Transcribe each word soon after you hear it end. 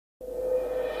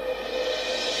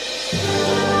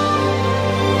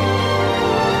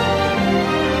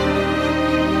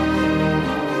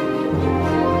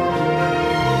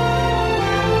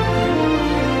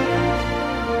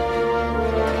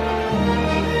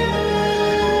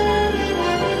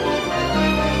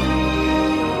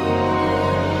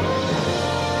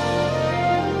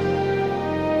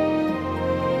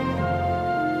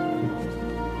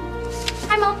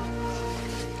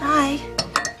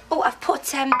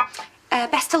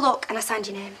best of luck, and I signed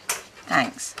your name.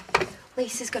 Thanks.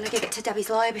 Lisa's going to give it to Debbie's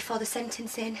lawyer before the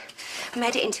sentencing. I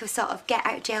made it into a sort of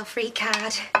get-out-jail-free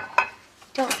card.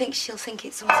 Don't think she'll think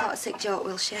it's some sort of sick joke,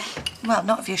 will she? Well,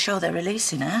 not if you're sure they're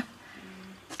releasing her.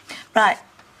 Right,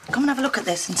 come and have a look at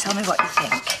this and tell me what you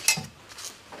think.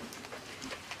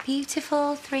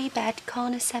 Beautiful 3-bed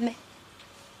corner semi.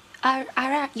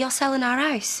 You're selling our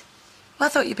house? Well, I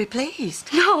thought you'd be pleased.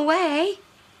 No way.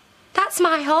 That's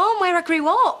my home, where I grew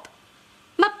up.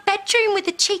 My bedroom with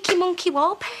the cheeky monkey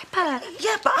wallpaper.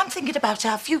 Yeah, but I'm thinking about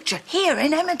our future here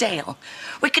in Emmerdale.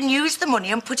 We can use the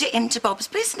money and put it into Bob's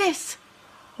business.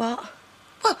 What?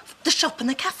 Well, the shop and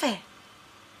the cafe.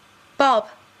 Bob.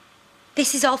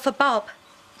 This is all for Bob.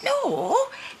 No.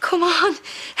 Come on.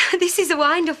 This is a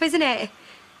wind-up, isn't it?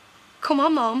 Come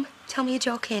on, Mum. Tell me you're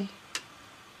joking.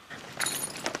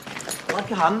 Like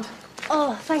your hand.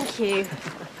 Oh, thank you.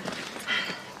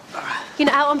 You're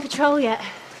not out on patrol yet?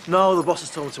 No, the boss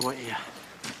has told me to wait here.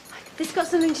 This got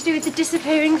something to do with the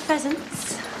disappearing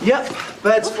pheasants? Yep,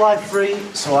 birds fly free,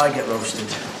 so I get roasted.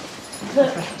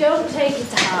 Look, don't take it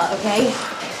to heart, okay?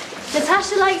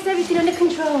 Natasha likes everything under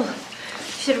control. You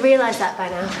should have realised that by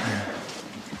now.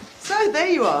 So, there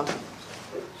you are.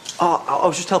 Oh, I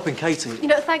was just helping Katie. You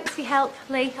know, thanks for your help,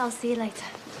 Lee. I'll see you later.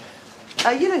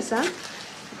 You know Sam?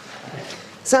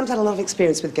 Sam's had a lot of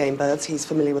experience with game birds. He's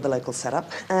familiar with the local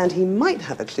setup, and he might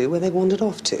have a clue where they wandered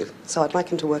off to. So I'd like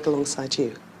him to work alongside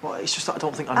you. Well, it's just that I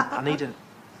don't think I need it.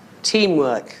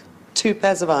 Teamwork. 2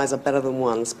 pairs of eyes are better than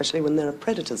 1, especially when there are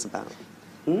predators about.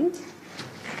 Hmm?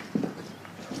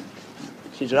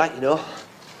 She's right, you know.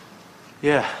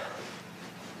 Yeah.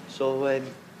 So,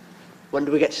 when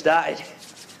do we get started?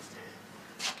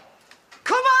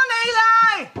 Come on,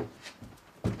 Eli!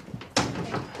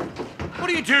 What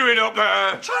are you doing up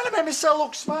there? Trying to make myself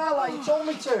look smart like you told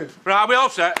me to. Right, we all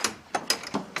set?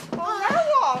 Oh,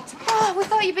 now what? Oh, we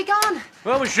thought you'd be gone.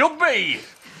 Well, we should be.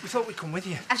 We thought we'd come with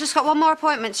you. I've just got one more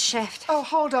appointment to shift. Oh,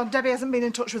 hold on. Debbie hasn't been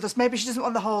in touch with us. Maybe she doesn't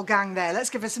want the whole gang there.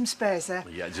 Let's give her some space, eh?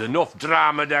 Yeah, there's enough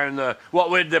drama down there. What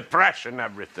with the press and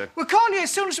everything. We'll call you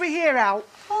as soon as we hear out.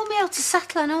 Hold me out to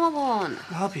settle, I know I won't.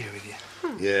 I'll be here with you.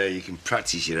 Yeah, you can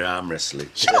practice your arm wrestling.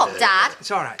 Shut up, Dad.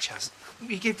 It's all right, Chaz.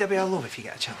 You give Debbie our love if you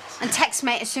get a chance. And text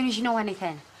me as soon as you know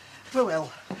anything. We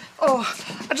will. Oh,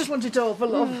 I just wanted to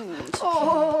overlove.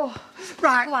 Oh,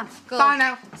 right. Go on, go. Bye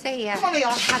now. See ya. Come on,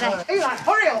 Eli. Eli,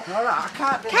 hurry up. All right, I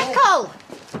can't be... Keckle!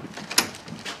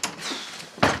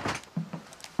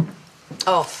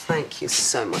 Oh, thank you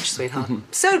so much, sweetheart.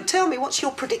 So, tell me, what's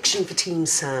your prediction for Team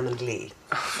Sam and Lee?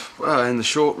 Well, in the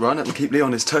short run, it will keep Lee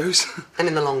on his toes. And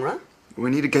in the long run? We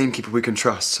need a gamekeeper we can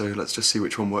trust, so let's just see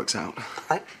which one works out.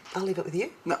 Right, I'll leave it with you.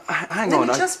 No, hang No, on.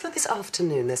 just for this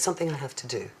afternoon, there's something I have to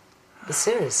do. But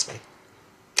seriously,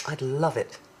 I'd love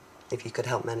it if you could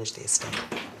help manage the estate.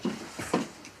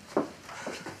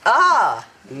 Ah,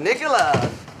 Nicola.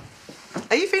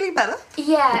 Are you feeling better?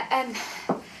 Yeah,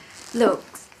 look,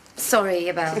 sorry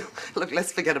about... Look,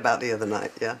 let's forget about the other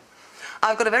night, yeah?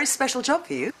 I've got a very special job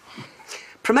for you.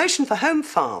 Promotion for home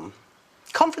farm.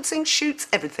 Conferencing, shoots,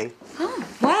 everything. Oh,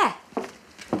 where?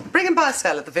 Bring and buy a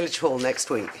sale at the village hall next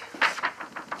week.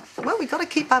 Well, we've got to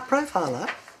keep our profile up.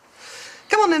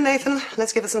 Come on then, Nathan.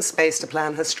 Let's give her some space to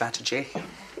plan her strategy.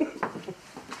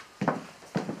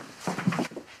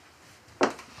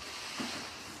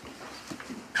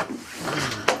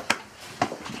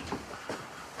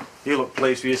 You look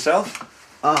pleased with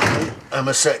yourself. I am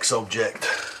a sex object.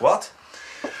 What?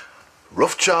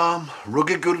 Rough charm,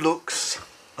 rugged good looks.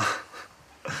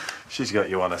 She's got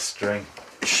you on a string.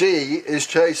 She is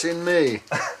chasing me.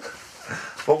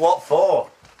 But what for?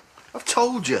 I've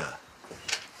told you.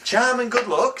 Charm and good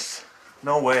looks?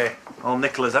 No way. All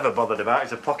Nicola's ever bothered about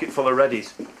is a pocket full of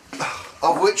readies.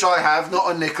 Of which I have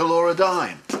not a nickel or a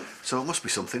dime. So it must be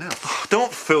something else.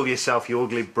 Don't fool yourself, you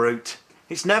ugly brute.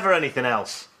 It's never anything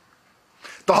else.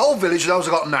 The whole village knows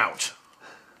I got an out.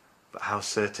 But how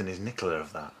certain is Nicola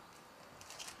of that?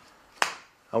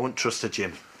 I wouldn't trust her,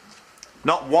 Jim.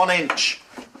 Not 1 inch.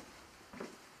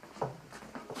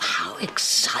 How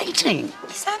exciting. You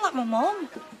sound like my mum.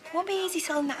 It won't be easy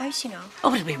selling that house, you know.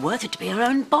 Oh, it'd be worth it to be her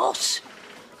own boss.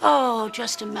 Oh,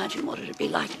 just imagine what it'd be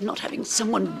like not having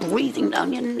someone breathing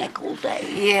down your neck all day.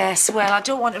 Yes, well, I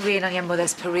don't want to rain on your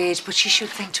mother's parade, but she should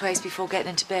think twice before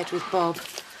getting into bed with Bob.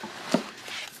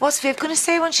 What's Viv going to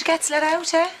say when she gets let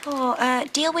out, eh? Oh,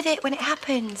 deal with it when it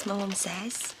happens, my mum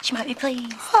says. She might be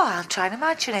pleased. Oh, I'll try and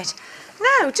imagine it.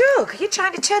 Now, Doug, are you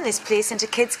trying to turn this place into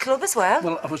kids' club as well?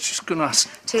 Well, I was just going to ask...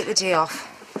 Take the day off.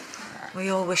 We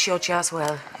all wish your Jazz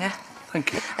well, yeah?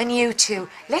 Thank you. And you too.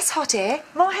 Less hot air,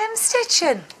 more hem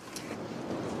stitching.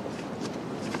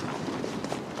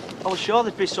 I was sure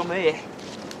there'd be some here.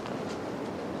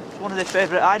 It's one of their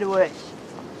favourite hideaways.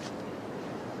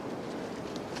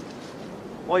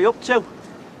 What are you up to?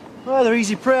 Well, they're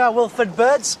easy prey, our well-fed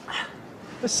birds.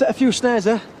 Let's set a few snares,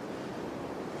 eh?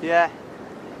 Yeah.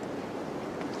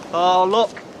 Oh, look.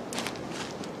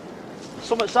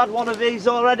 Someone's had one of these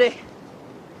already.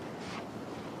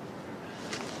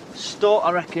 Stoat,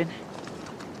 I reckon.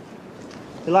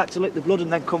 They like to lick the blood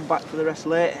and then come back for the rest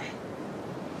later.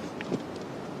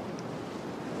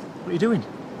 What are you doing?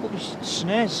 Look, these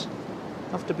snares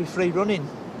have to be free running.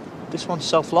 This one's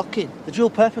self-locking. The dual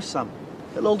purpose, Sam.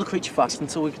 It'll hold the creature fast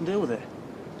until we can deal with it.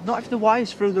 Not if the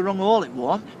wire's through the wrong hole, it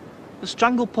won't. They'll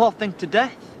strangle poor thing to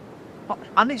death. Oh,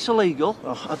 and it's illegal.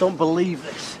 Oh, I don't believe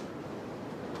this.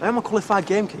 I am a qualified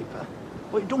gamekeeper.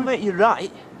 Well, it don't make you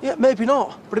right. Yeah, maybe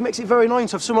not, but it makes it very annoying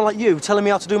to have someone like you telling me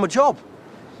how to do my job.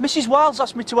 Mrs. Wiles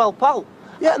asked me to help out.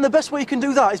 Yeah, and the best way you can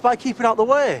do that is by keeping out the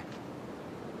way.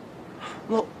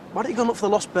 Look, why don't you go look for the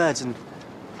lost birds and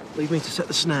leave me to set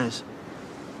the snares?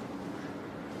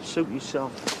 Suit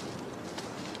yourself.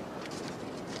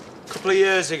 A couple of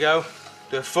years ago,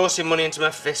 they were forcing money into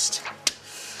my fist.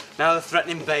 Now they're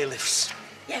threatening bailiffs.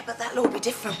 Yeah, but that'll all be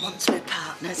different once we're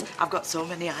partners. I've got so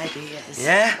many ideas.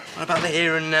 Yeah? What about the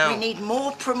here and now? We need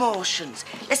more promotions.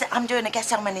 Listen, I'm doing a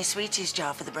guess how many sweeties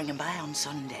jar for the bring and buy on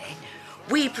Sunday.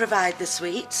 We provide the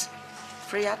sweets.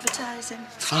 Free advertising.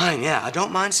 Fine, yeah, I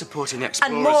don't mind supporting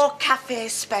explorers. And more cafe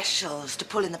specials to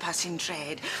pull in the passing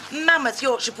trade. Mammoth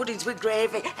Yorkshire puddings with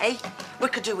gravy. Hey, we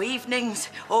could do evenings.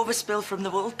 Overspill from the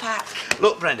wool pack.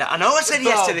 Look, Brenda, I know I said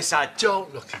yes to this idea.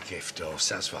 Don't look a gift horse,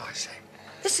 that's what I say.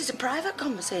 This is a private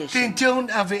conversation. Then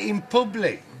don't have it in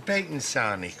public. Bacon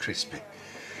sarnie, crispy.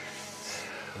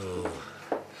 Oh.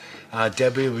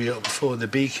 Debbie will be up before the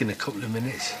beak in a couple of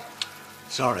minutes.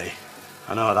 Sorry,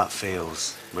 I know how that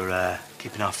feels. We're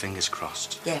keeping our fingers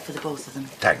crossed. Yeah, for the both of them.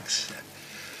 Thanks.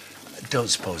 Don't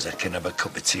suppose I can have a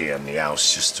cup of tea on the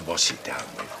house just to wash it down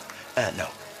with? No.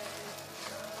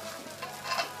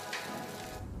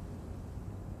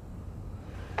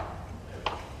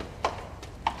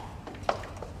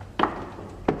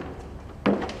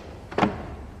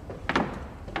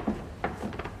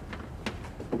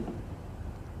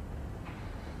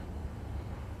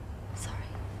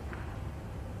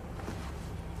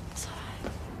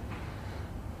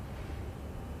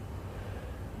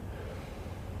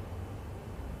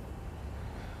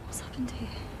 What's happened here?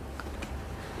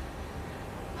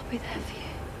 I'll be there for you.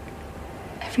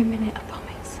 Every minute, I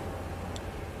promise.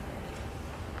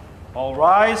 All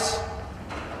rise.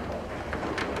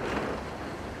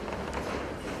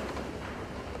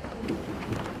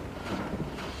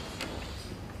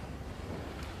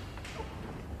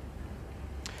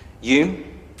 You,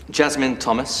 Jasmine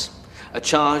Thomas, are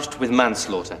charged with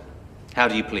manslaughter. How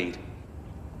do you plead?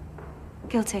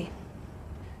 Guilty.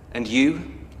 And you,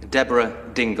 Deborah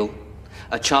Dingle,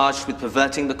 are charged with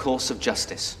perverting the course of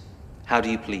justice. How do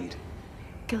you plead?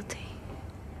 Guilty.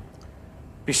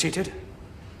 Be seated.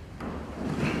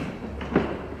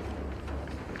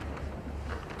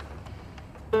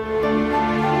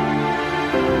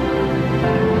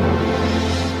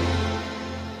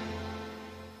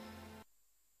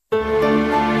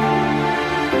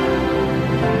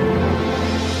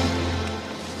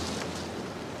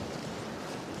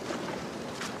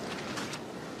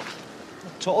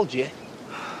 Told you.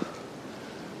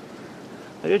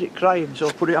 I heard it crying, so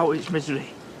I put it out of its misery.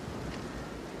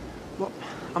 What?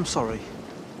 I'm sorry.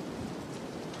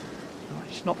 No,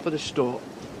 it's not for the store.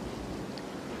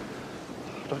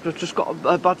 I've just got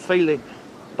a bad feeling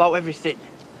about everything.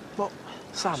 What?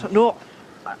 Sam? So, no,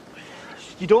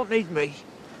 you don't need me.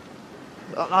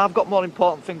 I've got more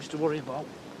important things to worry about.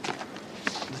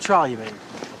 The trial, you mean?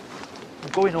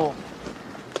 I'm going home.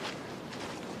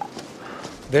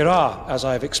 There are, as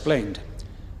I have explained,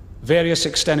 various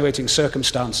extenuating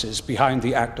circumstances behind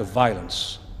the act of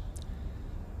violence.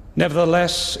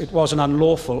 Nevertheless, it was an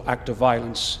unlawful act of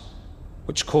violence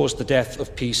which caused the death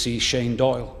of P.C. Shane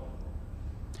Doyle.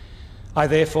 I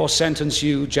therefore sentence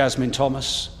you, Jasmine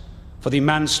Thomas, for the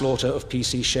manslaughter of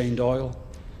P.C. Shane Doyle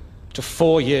to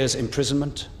 4 years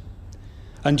imprisonment,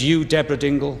 and you, Deborah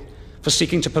Dingle, for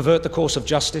seeking to pervert the course of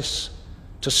justice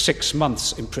to 6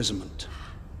 months imprisonment.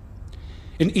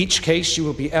 In each case, you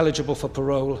will be eligible for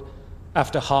parole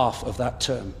after half of that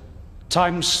term.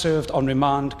 Time served on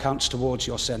remand counts towards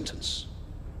your sentence.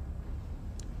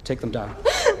 Take them down. No,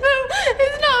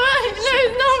 it's not right. No,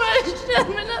 it's not right.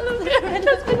 Jasmine, I love you. My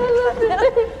husband, I love you.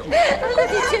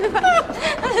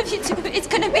 I love you too. It's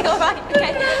gonna be all right,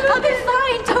 okay? I'll be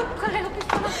fine. Don't cry. I'll be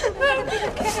fine.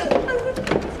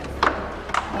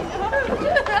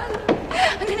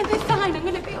 I'm gonna be fine. I'm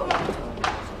gonna be all right.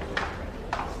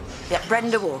 Yeah,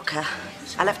 Brenda Walker.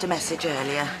 I left a message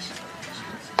earlier.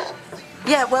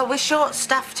 Yeah, well, we're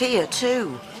short-staffed here,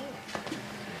 too.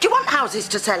 Do you want houses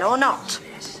to sell or not?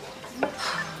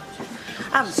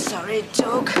 I'm sorry,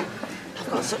 Doug. I've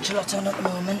got such a lot on at the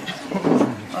moment.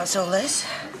 What's all this?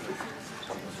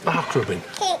 Bar clubbing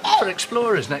for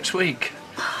explorers next week.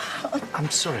 I'm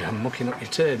sorry, I'm mucking up your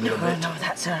table a bit. No,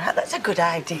 that's all right. That's a good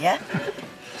idea.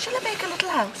 Shall I make a little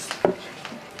house?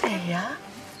 There you are.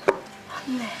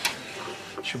 And there.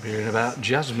 Should be hearing about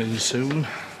Jasmine soon.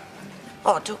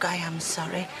 Oh, Doug, I am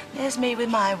sorry. There's me with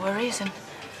my worries, and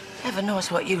heaven knows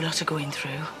what you lot are going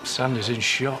through. Sandy's in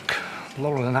shock.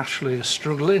 Laurel and Ashley are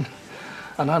struggling,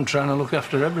 and I'm trying to look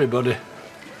after everybody.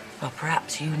 Well,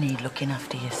 perhaps you need looking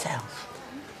after yourself.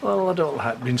 Well, I don't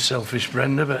like being selfish,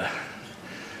 Brenda, but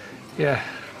yeah,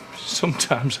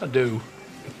 sometimes I do.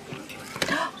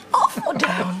 Off or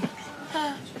down?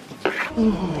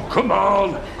 Ooh, come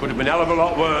on! Could have been a hell of a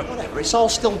lot worse. Whatever, it's all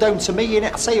still down to me,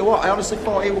 innit? I tell you what, I honestly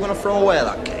thought you were going to throw away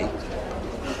that key.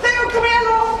 Theo, come here,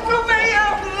 love! Come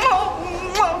here!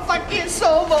 Oh, thank you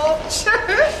so much.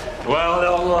 Well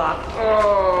done, lad.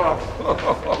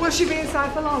 Oh. Will she be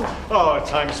inside for long? Oh,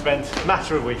 time spent.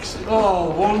 Matter of weeks. Oh,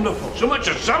 wonderful. So much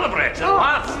to celebrate at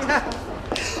last.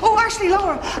 Yeah. Oh, actually,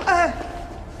 Laura,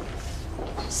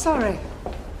 sorry.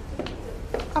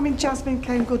 I mean, Jasmine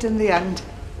came good in the end.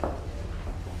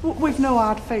 We've no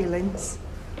hard feelings.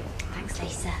 Thanks,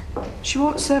 Lisa. She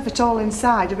won't serve at all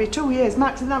inside. It'll be 2 years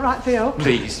max, isn't that right, Theo?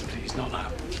 Please, not now.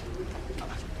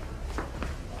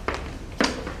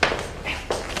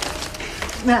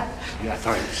 Now, Yeah,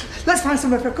 thanks. let's find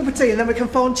somewhere for a cup of tea and then we can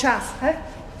phone Chas, eh?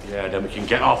 Yeah, then we can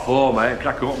get off home, eh?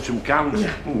 Crack open some cans.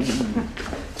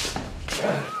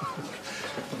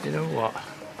 You know what?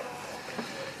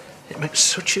 It makes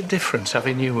such a difference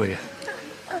having you here.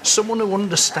 Someone who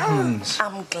understands.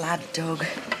 I'm glad, Doug.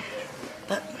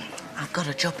 But I've got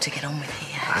a job to get on with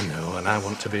here. I know, and I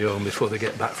want to be home before they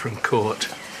get back from court.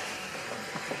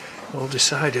 All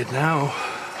decided now.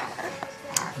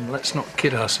 And let's not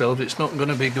kid ourselves, it's not going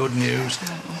to be good news.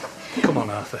 Come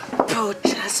on, Arthur. Poor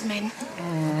Jasmine.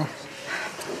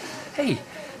 Hey,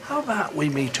 how about we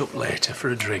meet up later for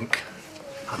a drink?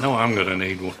 I know I'm going to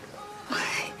need one.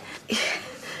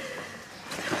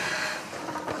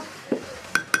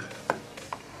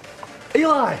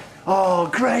 Eli! Oh,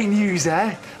 great news,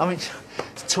 eh? I mean,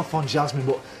 it's tough on Jasmine,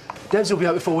 but Debs will be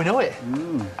out before we know it.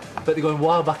 Bet they're going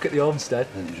wild back at the homestead.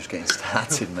 And you're just getting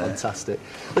started, mate. Fantastic.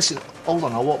 Listen, hold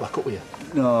on, I'll walk back up with you.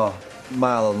 No,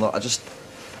 Mile, look,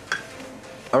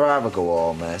 I'd rather go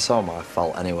home, mate. It's all my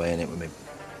fault anyway, innit, with me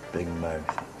big mouth.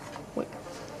 Wait.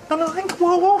 No, Hank,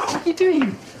 whoa, what are you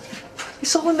doing?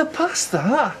 It's all in the past,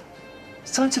 that.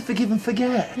 It's time to forgive and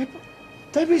forget. Yeah, but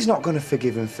Debbie's not going to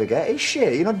forgive and forget, is she?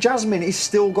 You know, Jasmine is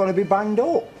still going to be banged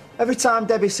up. Every time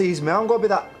Debbie sees me, I'm going to be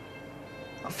that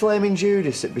flaming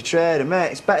Judas that betrayed her,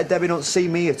 mate. It's better Debbie don't see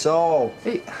me at all.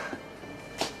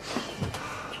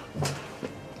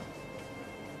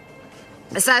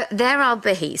 So there I'll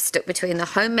be, stuck between the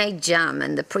homemade jam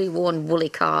and the pre-worn woolly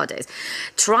carders,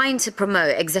 trying to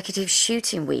promote executive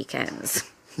shooting weekends.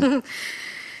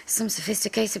 Some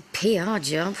sophisticated PR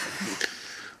job.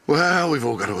 Well, we've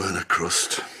all got to earn a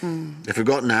crust. If we've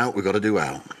got an out, we've got to do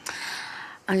out.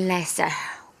 Unless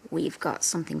we've got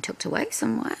something tucked away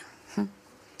somewhere.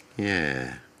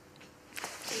 Yeah.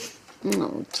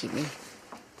 Oh, Jimmy.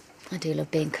 I do love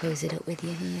being cozied up with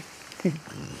you here.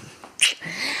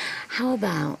 How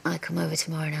about I come over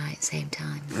tomorrow night, same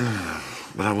time?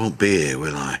 But I won't be here,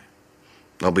 will I?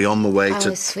 I'll be on my way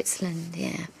to... Oh, Switzerland,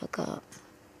 yeah, I forgot.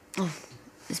 Oh,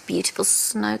 there's beautiful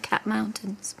snow-capped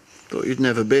mountains. Thought you'd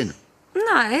never been.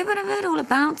 No, but I've heard all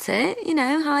about it. You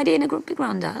know, Heidi and a grumpy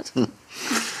grandad.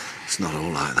 It's not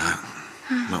all like that.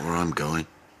 Not where I'm going.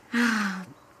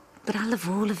 But I love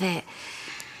all of it.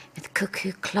 The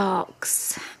cuckoo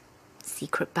clocks,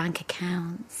 secret bank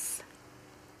accounts.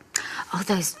 Oh,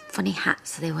 those funny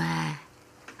hats they wear.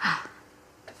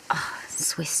 Oh,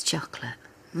 Swiss chocolate.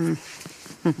 You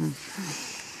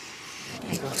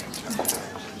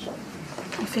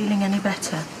feeling any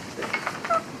better?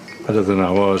 Better than I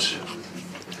was.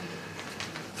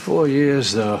 4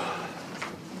 years, though.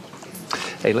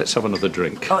 Hey, let's have another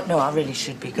drink. Oh, no, I really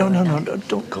should be going. No,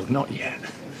 don't go, not yet.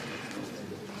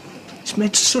 It's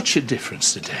made such a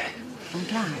difference today. I'm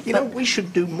glad. You know, we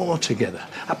should do more together.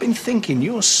 I've been thinking,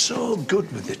 you're so good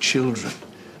with the children.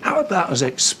 How about us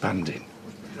expanding?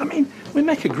 I mean, we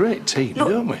make a great team, Look,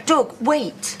 don't we? Doug,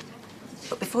 wait.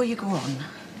 But before you go on...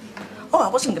 Oh, I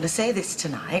wasn't going to say this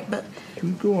tonight, but...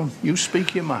 You go on, you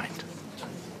speak your mind.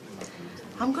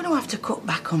 I'm going to have to cut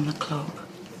back on the club.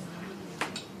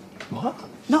 What?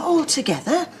 Not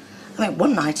altogether. I mean,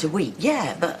 one night a week,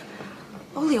 yeah, but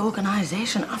all the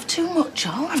organisation have too much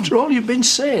on. After all you've been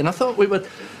saying, I thought we were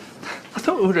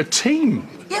a team.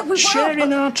 Yeah, we were,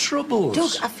 sharing our troubles.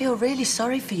 Doug, I feel really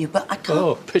sorry for you, but I can't...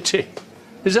 Oh, pity.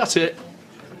 Is that it?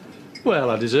 Well,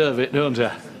 I deserve it, don't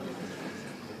I?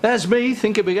 There's me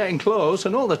thinking we're getting close,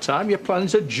 and all the time you're planning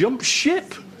to jump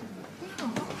ship.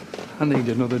 I need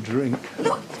another drink.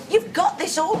 Look, you've got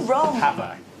this all wrong. Have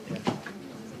I?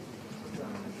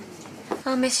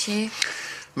 I'll miss you.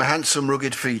 My handsome,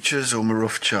 rugged features or my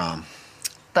rough charm?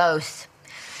 Both.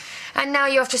 And now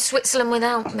you're off to Switzerland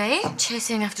without me,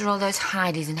 chasing after all those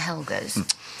Heidis and Helgas.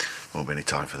 Won't be any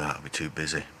time for that. I'll be too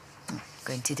busy.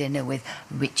 Going to dinner with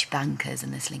rich bankers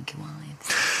and their slinky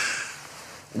wives.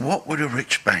 What would a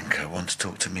rich banker want to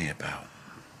talk to me about?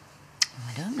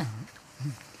 I don't know.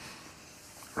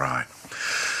 Right.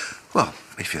 Well,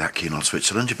 if you're that keen on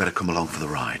Switzerland, you better come along for the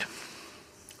ride.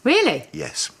 Really?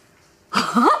 Yes.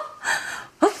 Oh,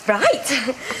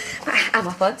 right. I'm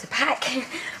off on to pack.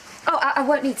 Oh, I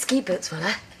won't need ski boots, will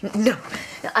I? No.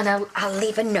 And I'll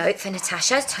leave a note for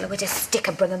Natasha. Tell her where to stick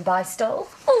a bring and buy stall.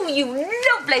 Oh, you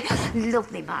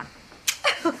lovely man.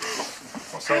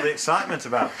 What's all the excitement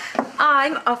about?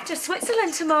 I'm off to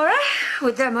Switzerland tomorrow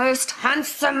with the most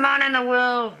handsome man in the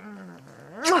world.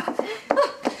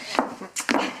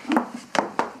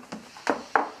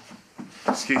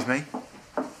 Excuse me.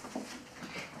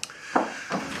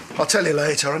 I'll tell you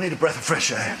later. I need a breath of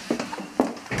fresh air.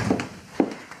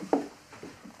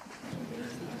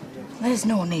 There's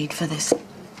no need for this.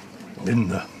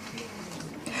 Linda.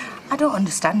 I don't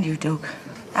understand you, Doug.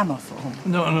 I'm off home.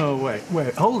 No,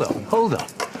 wait. Hold on.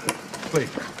 Wait.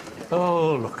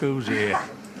 Oh, look who's here.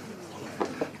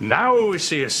 Now we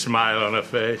see a smile on her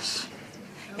face.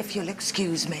 If you'll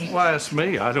excuse me. Why, it's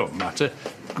me. I don't matter.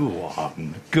 Go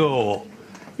on, go.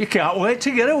 You can't wait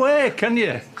to get away, can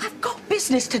you? I've got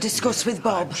business to discuss with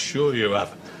Bob. I'm sure you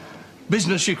have.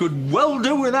 Business you could well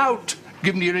do without,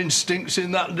 given your instincts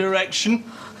in that direction.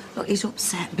 Look, he's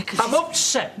upset because... I'm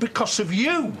upset because of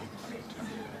you.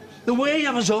 The way you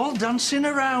have us all dancing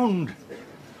around.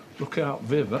 Look out,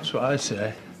 Viv, that's what I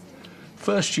say.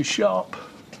 First you shop,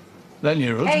 then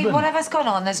your husband. Hey, whatever's gone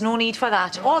on, there's no need for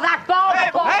that. Oh, that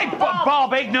Bob!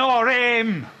 Bob, ignore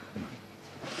him!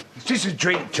 It's just a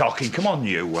drink talking. Come on,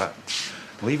 you.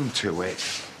 Leave him to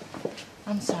it.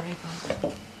 I'm sorry,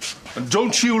 Bob. And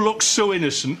don't you look so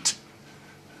innocent.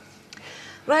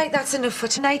 Right, that's enough for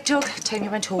tonight, Doug. Time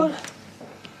you went home.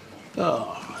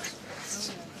 Oh.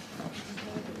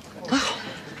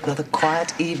 Another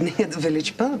quiet evening at the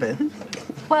village pub, eh?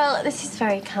 Well, this is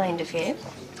very kind of you.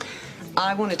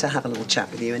 I wanted to have a little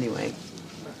chat with you anyway.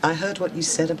 I heard what you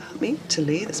said about me to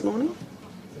Lee this morning.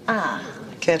 Ah.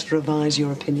 Care to revise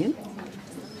your opinion?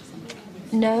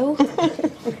 No.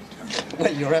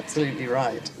 Well, you're absolutely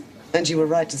right. And you were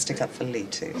right to stick up for Lee,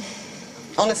 too.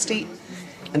 Honesty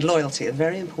and loyalty are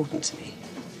very important to me.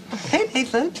 Hey,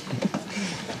 Nathan.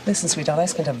 Listen, sweetheart, I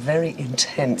spent a very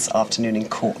intense afternoon in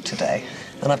court today,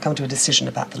 and I've come to a decision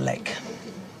about the lake.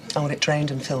 I want it drained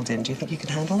and filled in. Do you think you can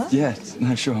handle that? Yeah,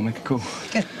 no, sure, I'll make a call.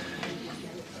 Good.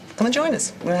 Come and join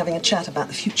us. We're having a chat about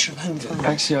the future of home farming.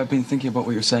 Actually, I've been thinking about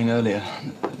what you were saying earlier.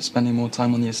 Spending more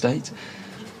time on the estate.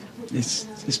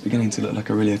 It's beginning to look like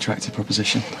a really attractive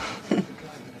proposition.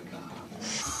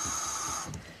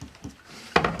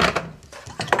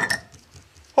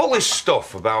 All this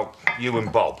stuff about you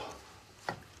and Bob,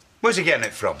 where's he getting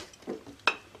it from?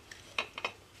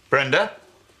 Brenda?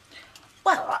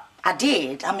 Well, I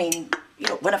did. I mean, you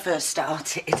know, when I first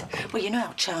started, well, you know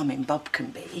how charming Bob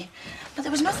can be, but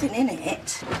there was nothing in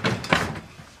it.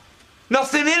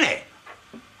 Nothing in it?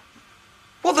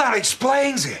 Well, that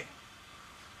explains it.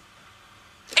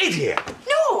 Idiot!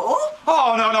 No!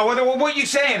 Oh, no. What you're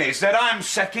saying is that I'm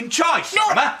second choice, No,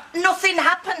 am I? nothing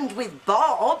happened with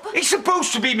Bob. He's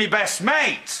supposed to be my best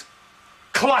mate.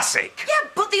 Classic. Yeah,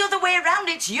 but the other way around,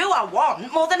 it's you I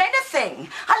want more than anything.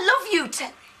 I love you,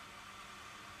 Terry.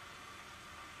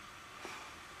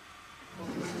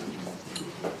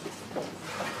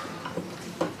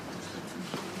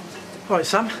 Right,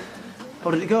 Sam.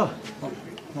 How did it go?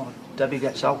 Well, Debbie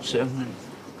gets out soon, and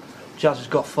Jazz has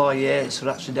got 4 years for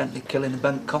accidentally killing a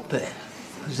bent copy.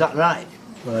 Is that right?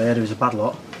 Well, I heard it was a bad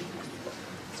lot.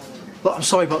 Look, I'm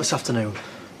sorry about this afternoon.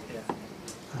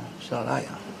 It's all right.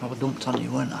 I was dumped on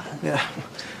you, weren't I? Yeah,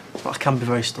 but I can be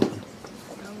very stubborn.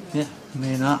 Yeah,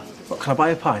 me and that. Look, can I buy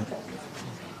a pint?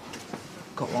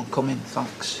 Got one coming,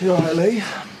 thanks. You all right, Lee?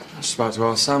 I was about to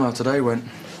ask Sam how today went.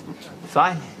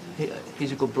 Fine.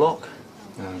 He's a good bloke.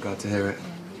 Yeah, I'm glad to hear it.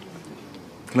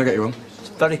 Can I get you one? It's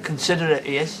very considerate,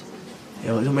 he is.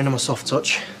 Yeah, well, it doesn't mean I'm a soft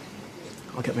touch.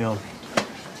 I'll get me on.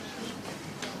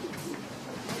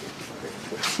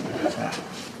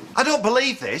 I don't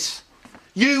believe this.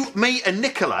 You, me and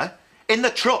Nicola in the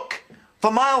truck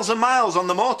for miles and miles on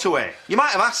the motorway. You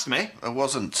might have asked me. There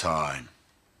wasn't time.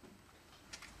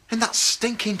 In that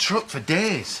stinking truck for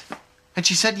days. And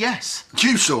she said yes.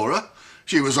 You saw her.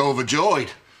 She was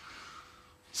overjoyed.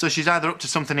 So she's either up to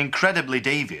something incredibly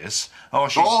devious, or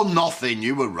she's... Oh, nothing.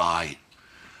 You were right.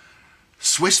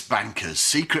 Swiss bankers,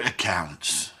 secret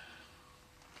accounts.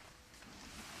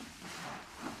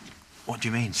 What do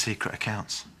you mean, secret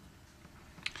accounts?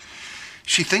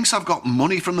 She thinks I've got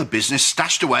money from the business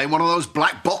stashed away in one of those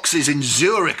black boxes in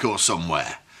Zurich or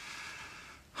somewhere.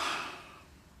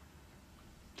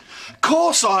 Of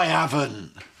course I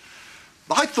haven't.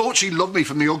 I thought she loved me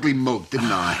from the ugly mug,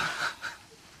 didn't I?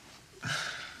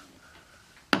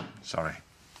 Sorry.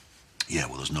 Yeah,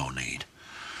 well, there's no need.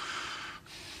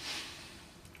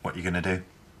 What are you going to do?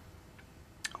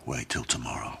 Wait till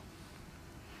tomorrow.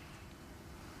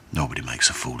 Nobody makes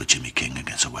a fool of Jimmy King and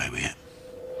gets away with it.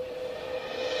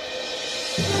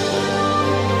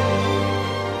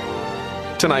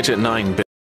 Tonight at 9.